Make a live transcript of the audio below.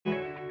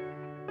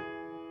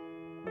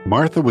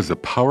Martha was a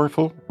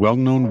powerful,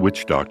 well-known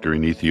witch doctor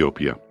in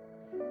Ethiopia.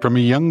 From a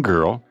young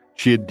girl,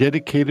 she had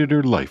dedicated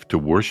her life to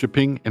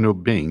worshiping and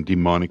obeying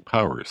demonic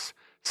powers,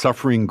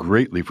 suffering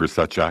greatly for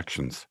such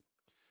actions.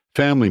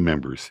 Family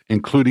members,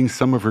 including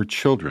some of her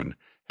children,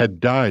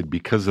 had died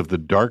because of the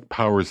dark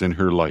powers in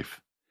her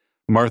life.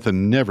 Martha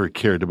never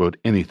cared about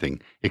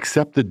anything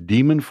except the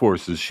demon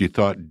forces she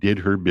thought did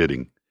her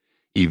bidding.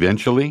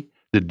 Eventually,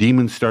 the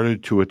demons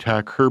started to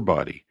attack her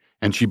body,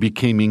 and she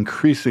became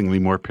increasingly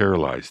more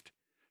paralyzed.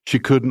 She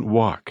couldn't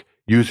walk,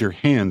 use her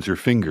hands or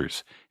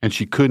fingers, and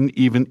she couldn't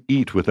even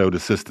eat without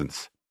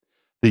assistance.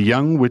 The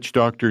young witch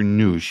doctor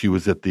knew she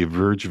was at the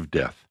verge of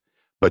death,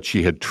 but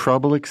she had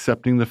trouble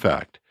accepting the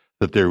fact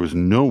that there was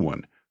no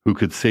one who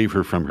could save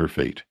her from her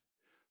fate.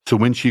 So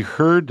when she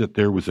heard that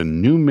there was a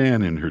new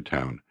man in her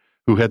town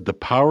who had the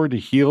power to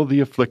heal the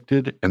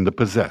afflicted and the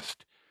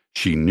possessed,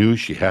 she knew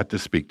she had to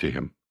speak to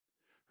him.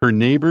 Her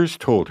neighbors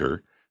told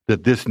her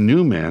that this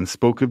new man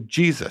spoke of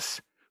Jesus,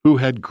 who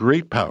had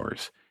great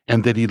powers,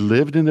 and that he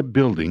lived in a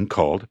building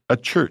called a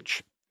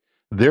church.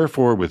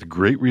 Therefore, with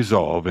great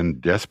resolve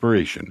and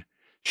desperation,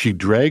 she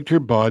dragged her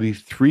body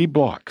 3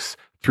 blocks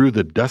through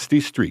the dusty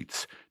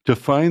streets to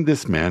find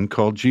this man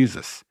called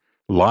Jesus,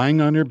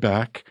 lying on her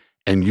back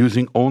and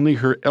using only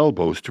her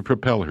elbows to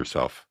propel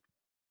herself.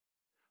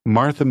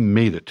 Martha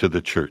made it to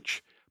the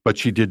church, but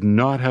she did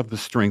not have the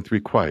strength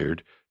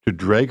required to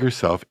drag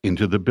herself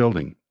into the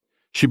building.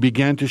 She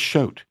began to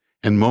shout,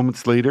 and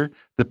moments later,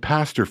 the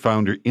pastor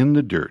found her in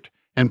the dirt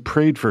and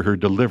prayed for her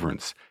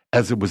deliverance,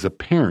 as it was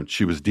apparent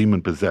she was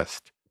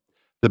demon-possessed.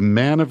 The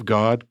man of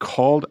God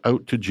called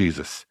out to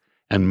Jesus,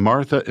 and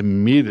Martha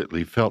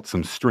immediately felt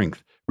some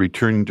strength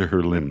returning to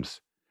her limbs.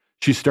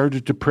 She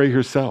started to pray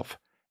herself,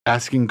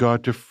 asking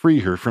God to free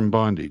her from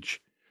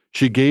bondage.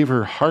 She gave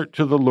her heart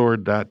to the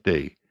Lord that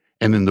day,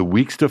 and in the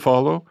weeks to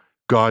follow,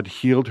 God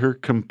healed her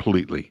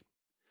completely.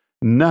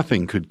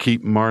 Nothing could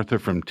keep Martha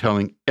from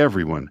telling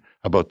everyone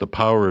about the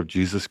power of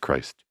Jesus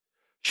Christ.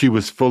 She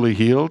was fully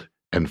healed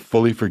and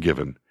fully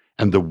forgiven,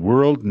 and the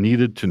world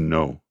needed to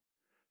know.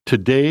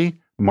 Today,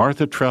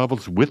 Martha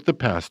travels with the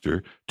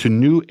pastor to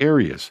new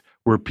areas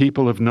where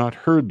people have not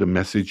heard the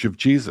message of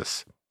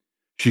Jesus.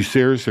 She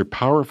shares her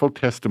powerful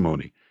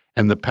testimony,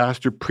 and the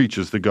pastor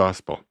preaches the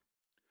gospel.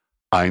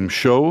 "I'm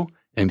show,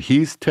 and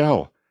he's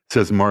tell,"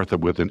 says Martha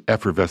with an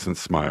effervescent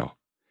smile.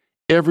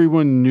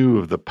 Everyone knew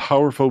of the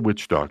powerful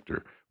witch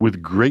doctor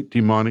with great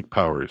demonic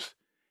powers,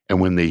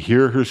 and when they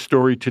hear her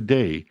story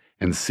today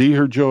and see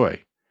her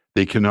joy,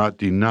 they cannot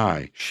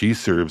deny she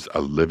serves a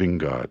living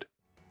God.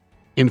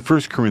 In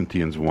 1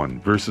 Corinthians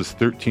 1, verses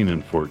 13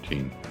 and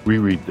 14, we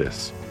read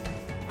this: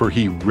 "For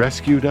he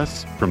rescued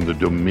us from the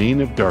domain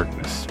of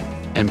darkness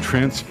and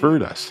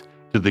transferred us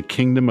to the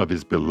kingdom of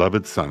his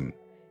beloved Son,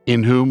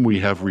 in whom we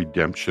have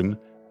redemption,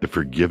 the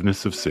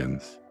forgiveness of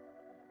sins."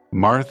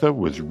 Martha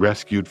was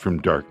rescued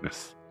from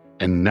darkness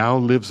and now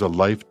lives a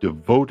life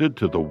devoted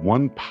to the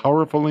one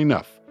powerful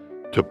enough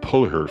to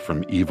pull her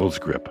from evil's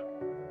grip.